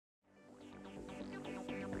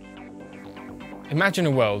Imagine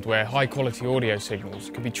a world where high-quality audio signals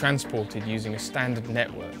could be transported using a standard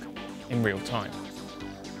network in real time.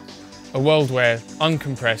 A world where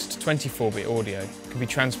uncompressed 24-bit audio can be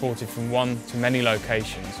transported from one to many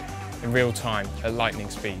locations in real time at lightning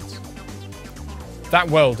speeds. That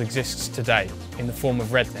world exists today in the form of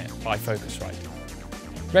RedNet by Focusrite.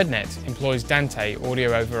 RedNet employs Dante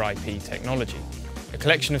audio over IP technology, a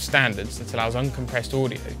collection of standards that allows uncompressed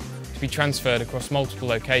audio to be transferred across multiple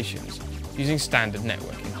locations using standard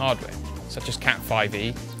networking hardware, such as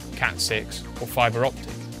Cat5e, Cat6 or fibre optic.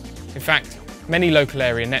 In fact, many local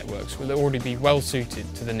area networks will already be well suited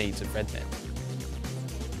to the needs of RedNet.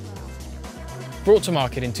 Brought to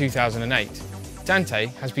market in 2008, Dante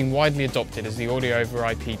has been widely adopted as the audio over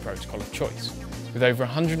IP protocol of choice, with over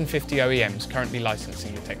 150 OEMs currently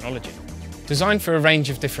licensing the technology. Designed for a range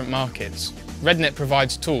of different markets, RedNet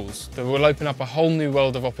provides tools that will open up a whole new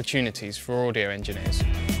world of opportunities for audio engineers.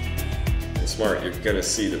 In Smart, you're going to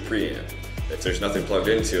see the preamp. If there's nothing plugged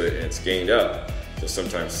into it and it's gained up, you'll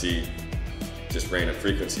sometimes see just random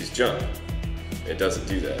frequencies jump. It doesn't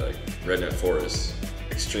do that. Like RedNet 4 is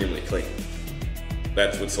extremely clean.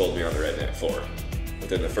 That's what sold me on the RedNet 4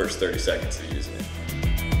 within the first 30 seconds of using it.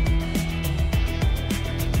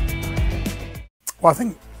 Well, I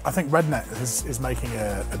think RedNet is making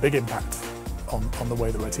a big impact on the way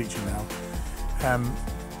that we're teaching now.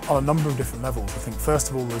 On a number of different levels. I think first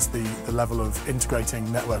of all there's the level of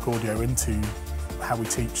integrating network audio into how we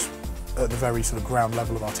teach at the very sort of ground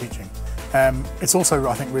level of our teaching. It's also,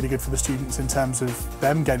 I think, really good for the students in terms of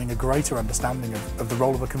them gaining a greater understanding of the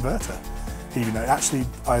role of a converter. You know, actually,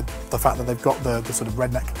 the fact that they've got the sort of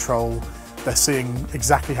RedNet control, they're seeing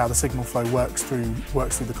exactly how the signal flow works through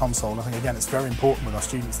the console. I think again, it's very important with our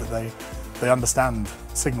students that they understand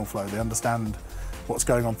signal flow, they understand what's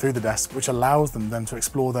going on through the desk, which allows them then to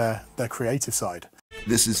explore their creative side.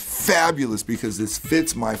 This is fabulous because this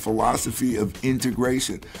fits my philosophy of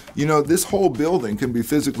integration. You know, this whole building can be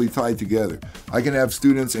physically tied together. I can have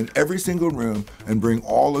students in every single room and bring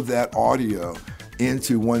all of that audio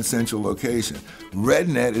into one central location.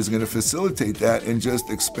 RedNet is going to facilitate that and just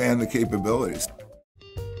expand the capabilities.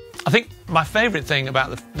 I think my favourite thing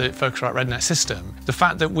about the Focusrite RedNet system, the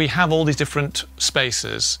fact that we have all these different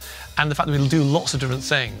spaces and the fact that we'll do lots of different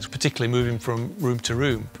things, particularly moving from room to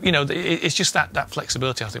room. You know, it's just that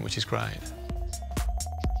flexibility, I think, which is great.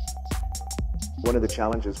 One of the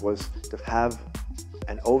challenges was to have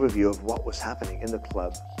an overview of what was happening in the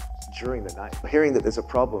club during the night. Hearing that there's a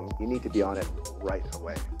problem, you need to be on it right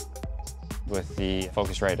away. With the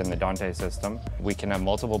Focusrite and the Dante system, we can have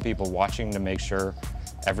multiple people watching to make sure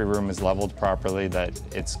every room is leveled properly, that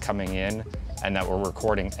it's coming in, and that we're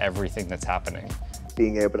recording everything that's happening.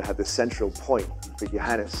 Being able to have the central point for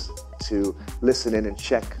Johannes to listen in and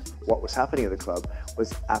check what was happening in the club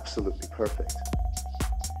was absolutely perfect.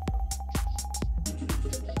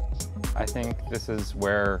 I think this is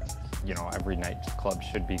where, you know, every nightclub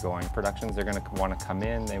should be going. Productions are going to want to come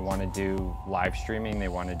in, they want to do live streaming, they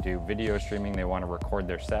want to do video streaming, they want to record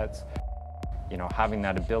their sets. You know, having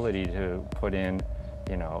that ability to put in,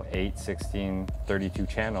 you know, 8, 16, 32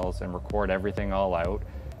 channels and record everything all out,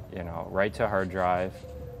 you know, right to hard drive,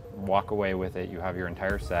 walk away with it. You have your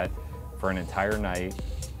entire set for an entire night,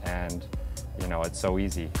 and, you know, it's so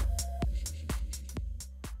easy.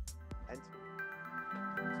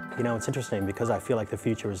 You know, it's interesting because I feel like the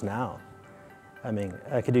future is now. I mean,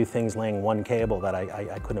 I could do things laying one cable that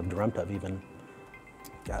I couldn't have dreamt of even.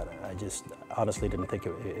 God, I just honestly didn't think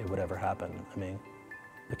it would ever happen. I mean,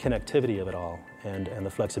 the connectivity of it all and the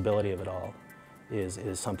flexibility of it all is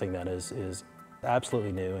something that is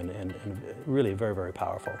absolutely new and really very, very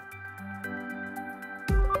powerful.